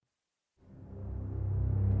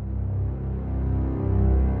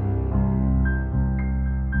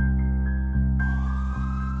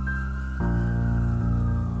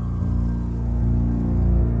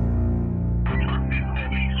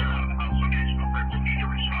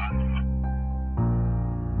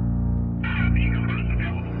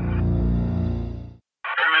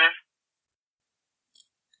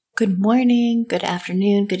Good morning, good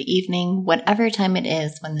afternoon, good evening, whatever time it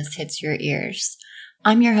is when this hits your ears.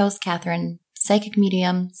 I'm your host, Catherine, psychic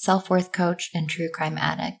medium, self-worth coach, and true crime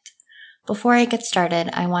addict. Before I get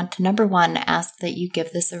started, I want to number one, ask that you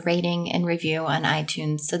give this a rating and review on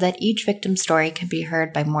iTunes so that each victim story can be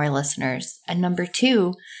heard by more listeners. And number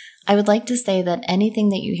two, I would like to say that anything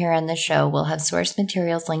that you hear on this show will have source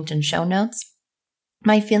materials linked in show notes.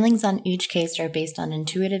 My feelings on each case are based on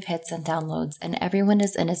intuitive hits and downloads, and everyone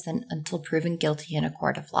is innocent until proven guilty in a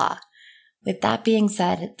court of law. With that being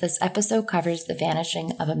said, this episode covers the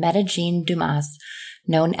vanishing of Ametta Jean Dumas,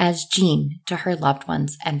 known as Jean, to her loved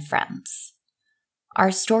ones and friends. Our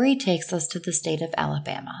story takes us to the state of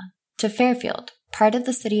Alabama, to Fairfield, part of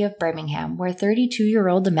the city of Birmingham, where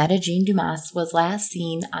 32-year-old Ametta Jean Dumas was last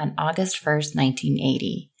seen on August 1st,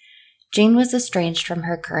 1980. Jean was estranged from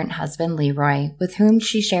her current husband, Leroy, with whom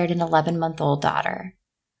she shared an 11-month-old daughter.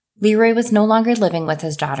 Leroy was no longer living with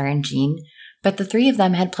his daughter and Jean, but the three of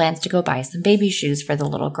them had plans to go buy some baby shoes for the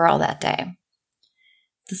little girl that day.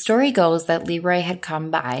 The story goes that Leroy had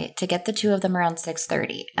come by to get the two of them around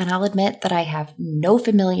 6:30, and I'll admit that I have no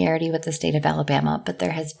familiarity with the state of Alabama, but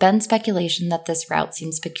there has been speculation that this route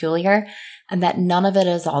seems peculiar and that none of it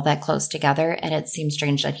is all that close together, and it seems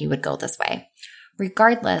strange that he would go this way.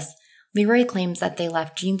 Regardless, Leroy claims that they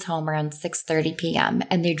left Jean's home around 6:30 p.m.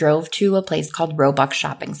 and they drove to a place called Roebuck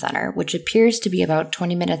Shopping Center, which appears to be about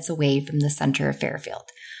 20 minutes away from the center of Fairfield.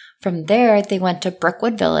 From there, they went to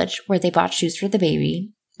Brookwood Village, where they bought shoes for the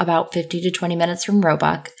baby, about 50 to 20 minutes from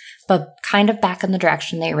Roebuck, but kind of back in the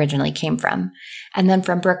direction they originally came from. And then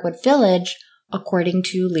from Brookwood Village, according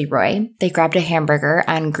to Leroy, they grabbed a hamburger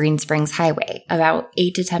on Green Springs Highway, about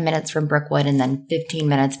 8 to 10 minutes from Brookwood and then 15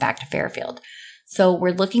 minutes back to Fairfield. So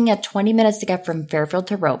we're looking at 20 minutes to get from Fairfield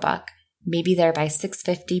to Roebuck, maybe there by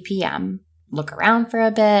 6:50 p.m. Look around for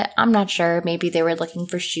a bit. I'm not sure. Maybe they were looking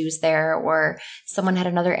for shoes there or someone had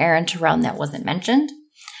another errand to run that wasn't mentioned.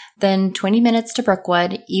 Then 20 minutes to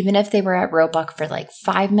Brookwood. Even if they were at Roebuck for like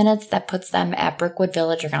 5 minutes, that puts them at Brookwood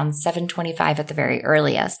Village around 7:25 at the very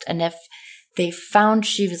earliest. And if they found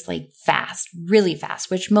she was like fast, really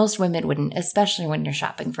fast, which most women wouldn't, especially when you're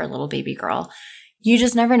shopping for a little baby girl. You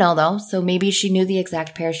just never know, though, so maybe she knew the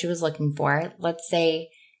exact pair she was looking for. Let's say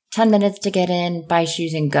 10 minutes to get in, buy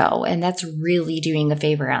shoes, and go, and that's really doing a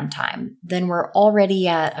favor on time. Then we're already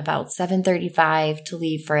at about 7:35 to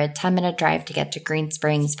leave for a 10-minute drive to get to Green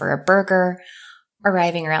Springs for a burger,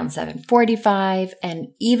 arriving around 7:45, and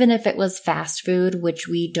even if it was fast food, which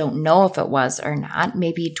we don't know if it was or not,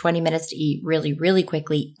 maybe 20 minutes to eat really, really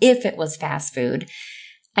quickly if it was fast food.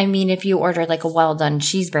 I mean, if you order like a well-done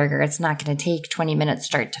cheeseburger, it's not going to take 20 minutes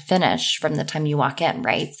start to finish from the time you walk in,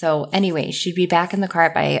 right? So anyway, she'd be back in the car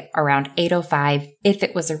by around 8:05 if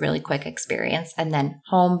it was a really quick experience, and then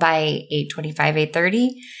home by 8:25,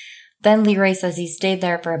 8:30. Then Leroy says he stayed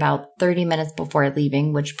there for about 30 minutes before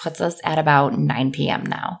leaving, which puts us at about 9 p.m.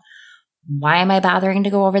 now. Why am I bothering to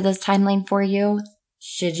go over this timeline for you?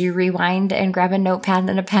 Should you rewind and grab a notepad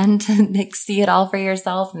and a pen to see it all for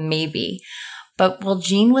yourself? Maybe. But while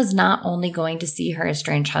Jean was not only going to see her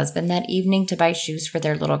estranged husband that evening to buy shoes for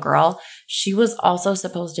their little girl, she was also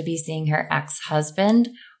supposed to be seeing her ex-husband,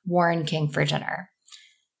 Warren King, for dinner.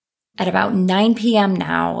 At about 9 p.m.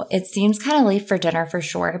 now, it seems kind of late for dinner for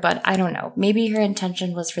sure, but I don't know. Maybe her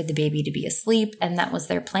intention was for the baby to be asleep and that was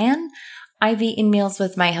their plan. I've eaten meals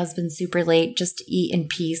with my husband super late just to eat in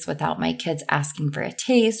peace without my kids asking for a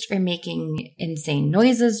taste or making insane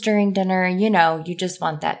noises during dinner. You know, you just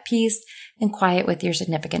want that peace and quiet with your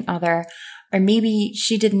significant other. Or maybe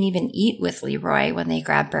she didn't even eat with Leroy when they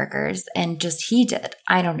grabbed burgers and just he did.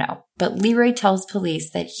 I don't know. But Leroy tells police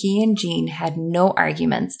that he and Jean had no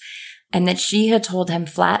arguments and that she had told him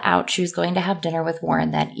flat out she was going to have dinner with Warren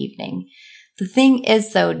that evening. The thing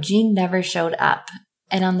is, though, Jean never showed up.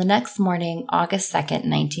 And on the next morning, August 2nd,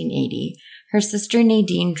 1980, her sister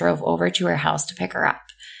Nadine drove over to her house to pick her up.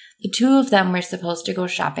 The two of them were supposed to go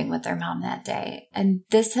shopping with their mom that day, and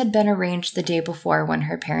this had been arranged the day before when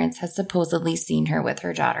her parents had supposedly seen her with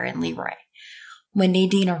her daughter and Leroy. When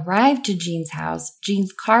Nadine arrived to Jean's house,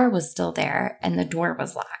 Jean's car was still there and the door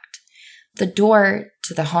was locked. The door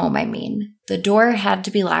to the home, the door had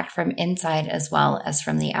to be locked from inside as well as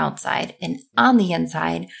from the outside, and on the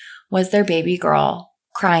inside was their baby girl,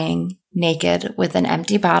 crying, naked, with an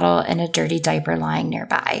empty bottle and a dirty diaper lying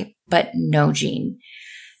nearby, but no Jean.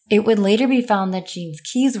 It would later be found that Jean's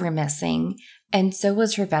keys were missing, and so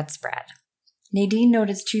was her bedspread. Nadine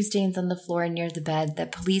noticed 2 stains on the floor near the bed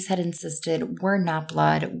that police had insisted were not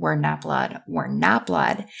blood,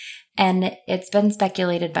 and it's been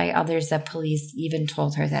speculated by others that police even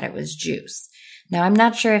told her that it was juice. Now, I'm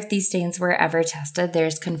not sure if these stains were ever tested.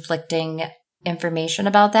 There's conflicting information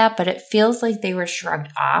about that, but it feels like they were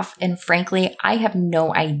shrugged off. And frankly, I have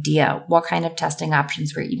no idea what kind of testing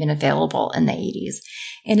options were even available in the 80s.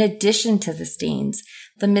 In addition to the stains,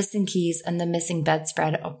 the missing keys, and the missing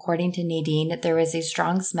bedspread, according to Nadine, there was a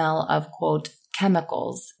strong smell of, quote,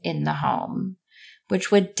 chemicals in the home,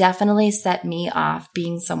 which would definitely set me off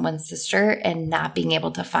being someone's sister and not being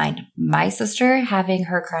able to find my sister, having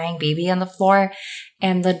her crying baby on the floor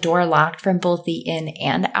and the door locked from both the in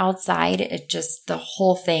and outside. It just, the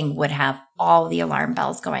whole thing would have all the alarm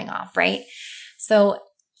bells going off, right? So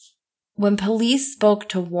when police spoke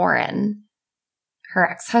to Warren, her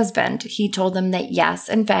ex-husband, he told them that yes,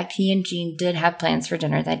 in fact, he and Jean did have plans for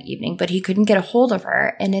dinner that evening, but he couldn't get a hold of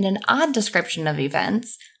her. And in an odd description of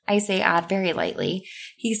events, I say odd very lightly,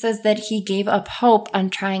 he says that he gave up hope on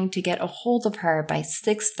trying to get a hold of her by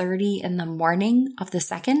 6:30 in the morning of the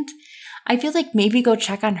 2nd. I feel like maybe go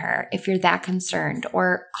check on her if you're that concerned,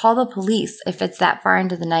 or call the police if it's that far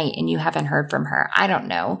into the night and you haven't heard from her. I don't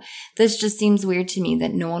know. This just seems weird to me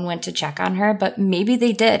that no one went to check on her, but maybe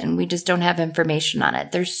they did and we just don't have information on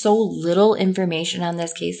it. There's so little information on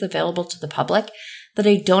this case available to the public that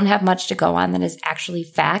I don't have much to go on that is actually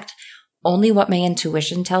fact, only what my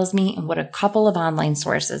intuition tells me and what a couple of online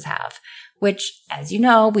sources have, which, as you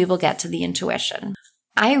know, we will get to the intuition.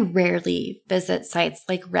 I rarely visit sites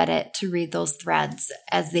like Reddit to read those threads,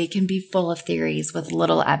 as they can be full of theories with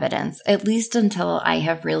little evidence, at least until I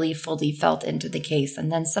have really fully felt into the case.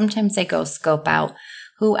 And then sometimes I go scope out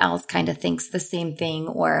who else kind of thinks the same thing,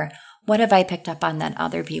 or what have I picked up on that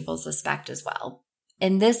other people suspect as well.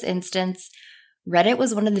 In this instance, Reddit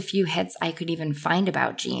was one of the few hits I could even find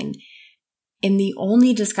about Jean. In the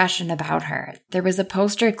only discussion about her, there was a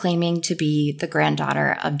poster claiming to be the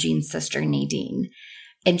granddaughter of Jean's sister, Nadine.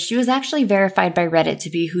 And she was actually verified by Reddit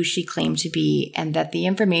to be who she claimed to be, and that the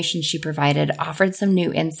information she provided offered some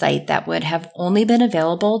new insight that would have only been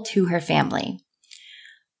available to her family.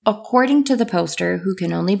 According to the poster, who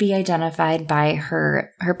can only be identified by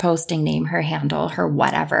her posting name, her handle, her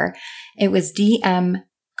whatever, it was DM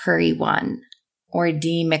Curry1 or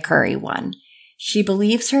D McCurry1. She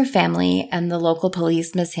believes her family and the local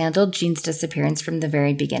police mishandled Jean's disappearance from the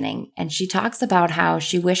very beginning, and she talks about how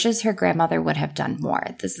she wishes her grandmother would have done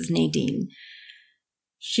more. This is Nadine.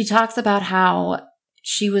 She talks about how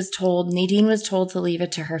Nadine was told to leave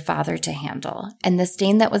it to her father to handle, and the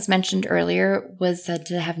stain that was mentioned earlier was said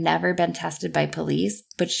to have never been tested by police,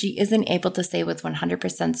 but she isn't able to say with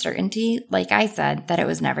 100% certainty, like I said, that it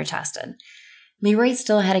was never tested. Leroy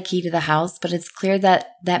still had a key to the house, but it's clear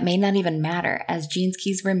that that may not even matter, as Jean's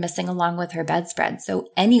keys were missing along with her bedspread, so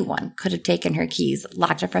anyone could have taken her keys,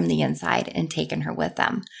 locked her from the inside, and taken her with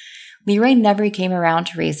them. Leroy never came around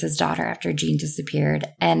to raise his daughter after Jean disappeared,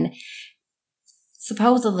 and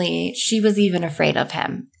supposedly she was even afraid of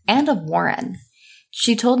him, and of Warren.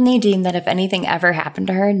 She told Nadine that if anything ever happened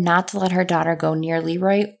to her, not to let her daughter go near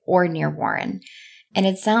Leroy or near Warren, and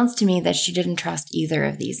it sounds to me that she didn't trust either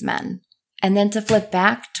of these men. And then to flip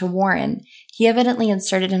back to Warren, he evidently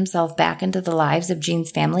inserted himself back into the lives of Jean's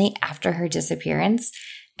family after her disappearance.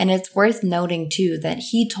 And it's worth noting, too, that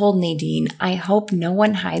he told Nadine, "I hope no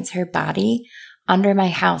one hides her body under my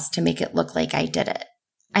house to make it look like I did it."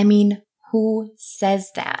 I mean, who says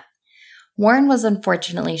that? Warren was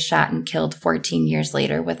unfortunately shot and killed 14 years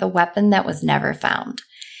later with a weapon that was never found.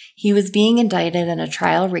 He was being indicted in a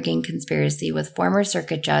trial rigging conspiracy with former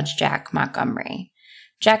circuit judge Jack Montgomery.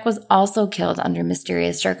 Jack was also killed under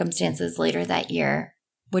mysterious circumstances later that year,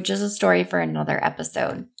 which is a story for another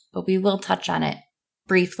episode, but we will touch on it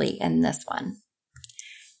briefly in this one.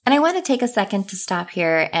 And I want to take a second to stop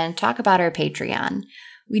here and talk about our Patreon.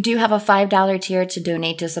 We do have a $5 tier to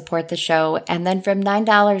donate to support the show, and then from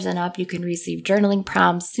 $9 and up, you can receive journaling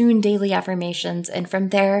prompts, soon daily affirmations, and from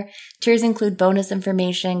there, tiers include bonus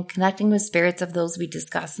information, connecting with spirits of those we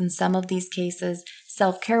discuss in some of these cases,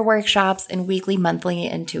 self-care workshops, and weekly, monthly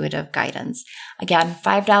intuitive guidance. Again,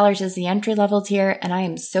 $5 is the entry-level tier, and I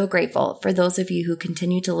am so grateful for those of you who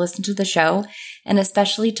continue to listen to the show, and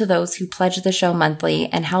especially to those who pledge the show monthly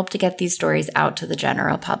and help to get these stories out to the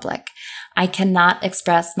general public. I cannot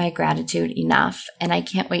express my gratitude enough, and I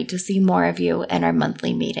can't wait to see more of you in our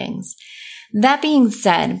monthly meetings. That being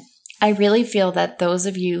said, I really feel that those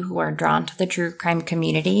of you who are drawn to the true crime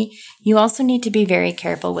community, you also need to be very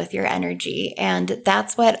careful with your energy. And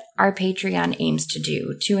that's what our Patreon aims to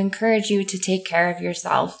do, to encourage you to take care of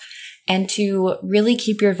yourself and to really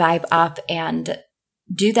keep your vibe up and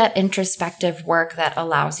do that introspective work that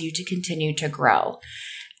allows you to continue to grow.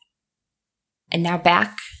 And now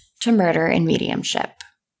back to murder and mediumship.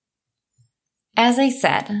 As I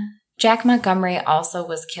said, Jack Montgomery also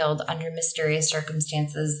was killed under mysterious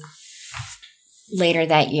circumstances later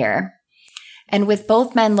that year. And with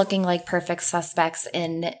both men looking like perfect suspects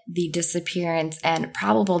in the disappearance and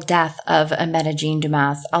probable death of Ametta Jean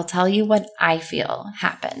Dumas, I'll tell you what I feel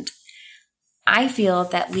happened. I feel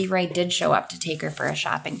that Leroy did show up to take her for a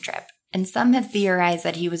shopping trip. And some have theorized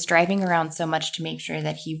that he was driving around so much to make sure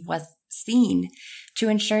that he was seen to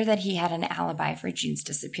ensure that he had an alibi for Jean's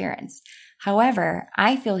disappearance. However,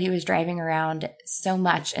 I feel he was driving around so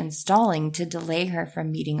much and stalling to delay her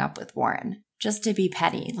from meeting up with Warren. Just to be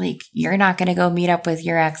petty. Like, you're not going to go meet up with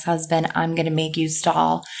your ex-husband. I'm going to make you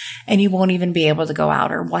stall and you won't even be able to go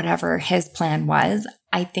out, or whatever his plan was.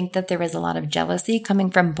 I think that there was a lot of jealousy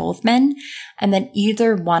coming from both men, and that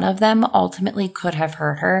either one of them ultimately could have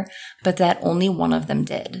hurt her, but that only one of them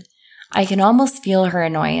did. I can almost feel her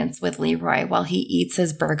annoyance with Leroy while he eats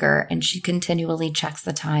his burger and she continually checks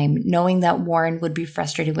the time, knowing that Warren would be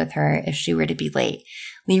frustrated with her if she were to be late.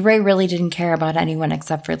 Leroy really didn't care about anyone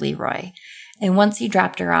except for Leroy. And once he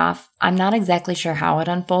dropped her off, I'm not exactly sure how it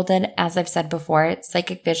unfolded. As I've said before,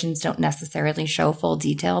 psychic visions don't necessarily show full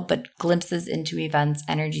detail, but glimpses into events,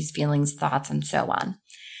 energies, feelings, thoughts, and so on.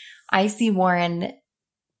 I see Warren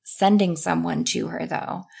sending someone to her,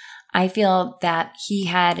 though. I feel that he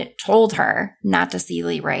had told her not to see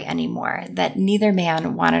Leroy anymore, that neither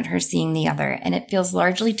man wanted her seeing the other, and it feels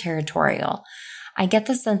largely territorial. I get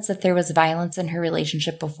the sense that there was violence in her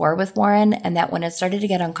relationship before with Warren, and that when it started to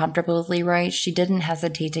get uncomfortable with Leroy, she didn't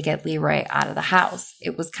hesitate to get Leroy out of the house.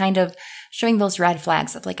 It was kind of showing those red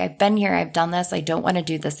flags of like, I've been here, I've done this, I don't want to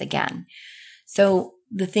do this again. So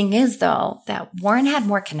the thing is, though, that Warren had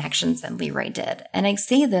more connections than Leroy did. And I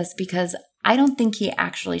say this because I don't think he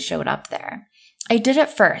actually showed up there. I did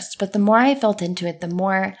at first, but the more I felt into it, the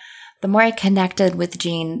more I connected with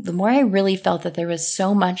Jean, the more I really felt that there was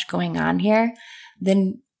so much going on here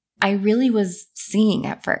than I really was seeing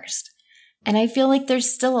at first. And I feel like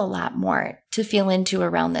there's still a lot more to feel into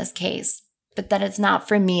around this case, but that it's not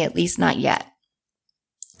for me, at least not yet.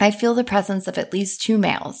 I feel the presence of at least two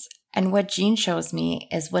males, and what Jean shows me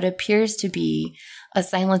is what appears to be a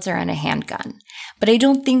silencer and a handgun. But I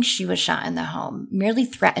don't think she was shot in the home, merely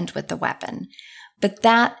threatened with the weapon. But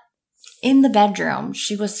that in the bedroom,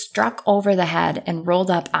 she was struck over the head and rolled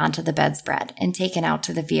up onto the bedspread and taken out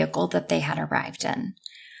to the vehicle that they had arrived in.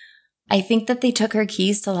 I think that they took her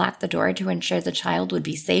keys to lock the door to ensure the child would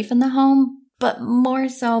be safe in the home, but more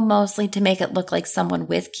so mostly to make it look like someone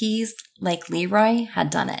with keys, like Leroy, had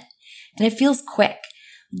done it. And it feels quick.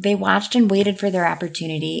 They watched and waited for their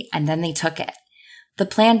opportunity, and then they took it. The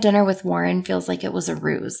planned dinner with Warren feels like it was a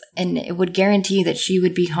ruse, and it would guarantee that she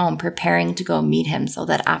would be home preparing to go meet him so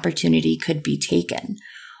that opportunity could be taken.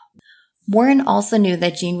 Warren also knew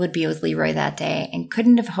that Jean would be with Leroy that day and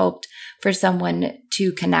couldn't have hoped for someone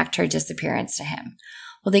to connect her disappearance to him.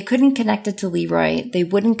 Well, they couldn't connect it to Leroy. They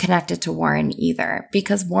wouldn't connect it to Warren either,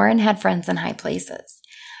 because Warren had friends in high places.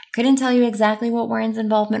 Couldn't tell you exactly what Warren's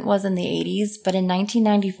involvement was in the 80s, but in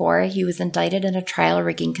 1994, he was indicted in a trial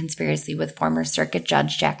rigging conspiracy with former circuit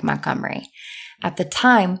judge Jack Montgomery. At the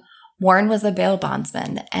time, Warren was a bail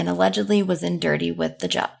bondsman and allegedly was in dirty with the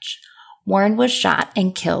judge. Warren was shot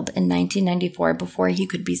and killed in 1994 before he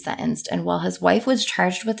could be sentenced, and while his wife was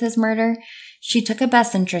charged with his murder, she took a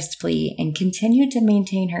best interest plea and continued to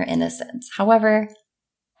maintain her innocence. However,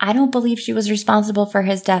 I don't believe she was responsible for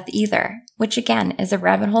his death either, which again is a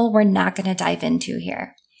rabbit hole we're not going to dive into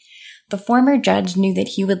here. The former judge knew that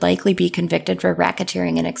he would likely be convicted for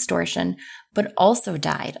racketeering and extortion, but also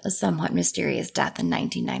died a somewhat mysterious death in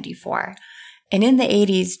 1994. And in the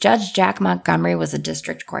 80s, Judge Jack Montgomery was a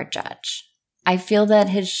district court judge. I feel that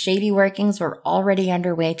his shady workings were already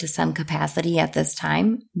underway to some capacity at this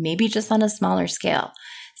time, maybe just on a smaller scale.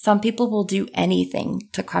 Some people will do anything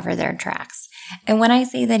to cover their tracks. And when I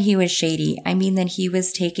say that he was shady, I mean that he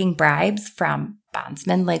was taking bribes from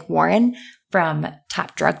bondsmen like Warren, from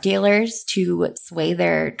top drug dealers to sway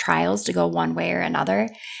their trials to go one way or another.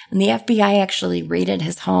 And the FBI actually raided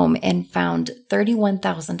his home and found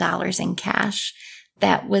 $31,000 in cash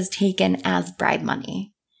that was taken as bribe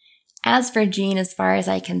money. As for Jean, as far as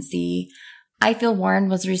I can see, I feel Warren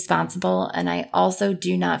was responsible, and I also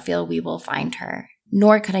do not feel we will find her.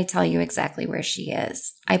 Nor could I tell you exactly where she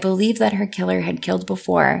is. I believe that her killer had killed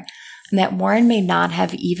before, and that Warren may not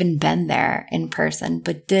have even been there in person,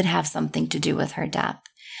 but did have something to do with her death.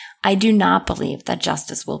 I do not believe that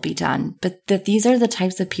justice will be done, but that these are the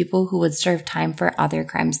types of people who would serve time for other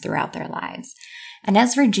crimes throughout their lives. And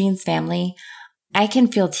as for Jean's family, I can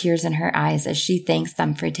feel tears in her eyes as she thanks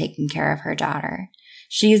them for taking care of her daughter.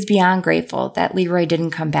 She is beyond grateful that Leroy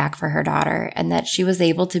didn't come back for her daughter and that she was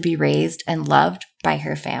able to be raised and loved by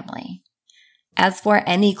her family. As for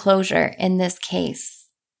any closure in this case,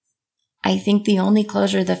 I think the only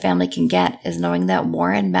closure the family can get is knowing that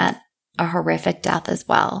Warren met a horrific death as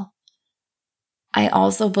well. I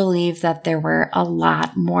also believe that there were a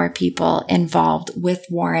lot more people involved with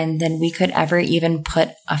Warren than we could ever even put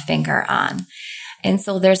a finger on. And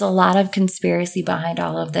so there's a lot of conspiracy behind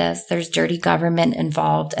all of this. There's dirty government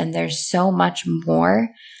involved, and there's so much more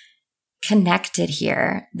connected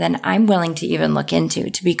here than I'm willing to even look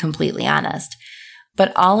into, to be completely honest.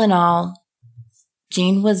 But all in all,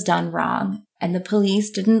 Jean was done wrong, and the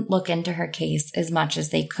police didn't look into her case as much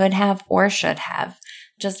as they could have or should have,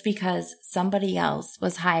 just because somebody else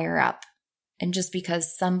was higher up and just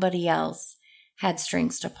because somebody else had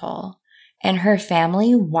strings to pull. And her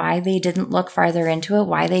family, why they didn't look farther into it,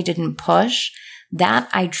 why they didn't push, that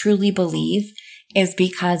I truly believe is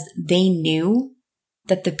because they knew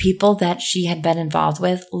that the people that she had been involved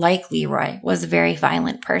with, like Leroy, was a very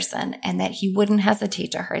violent person and that he wouldn't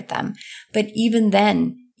hesitate to hurt them. But even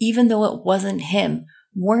then, even though it wasn't him,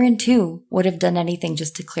 Warren too would have done anything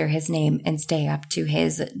just to clear his name and stay up to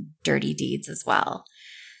his dirty deeds as well.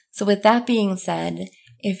 So with that being said,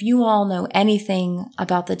 if you all know anything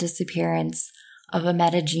about the disappearance of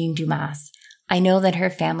Ametta Jean Dumas, I know that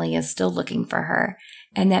her family is still looking for her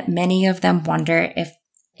and that many of them wonder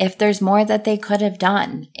if there's more that they could have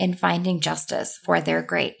done in finding justice for their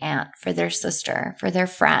great aunt, for their sister, for their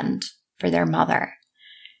friend, for their mother.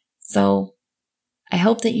 So I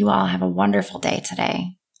hope that you all have a wonderful day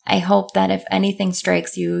today. I hope that if anything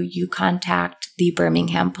strikes you, you contact the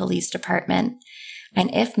Birmingham Police Department.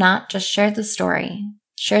 And if not, just share the story.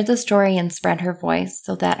 Share the story and spread her voice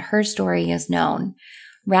so that her story is known,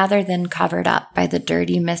 rather than covered up by the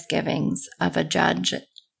dirty misgivings of a judge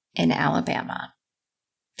in Alabama.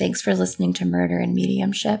 Thanks for listening to Murder and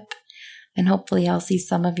Mediumship, and hopefully I'll see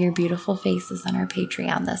some of your beautiful faces on our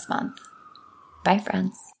Patreon this month. Bye,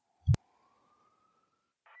 friends.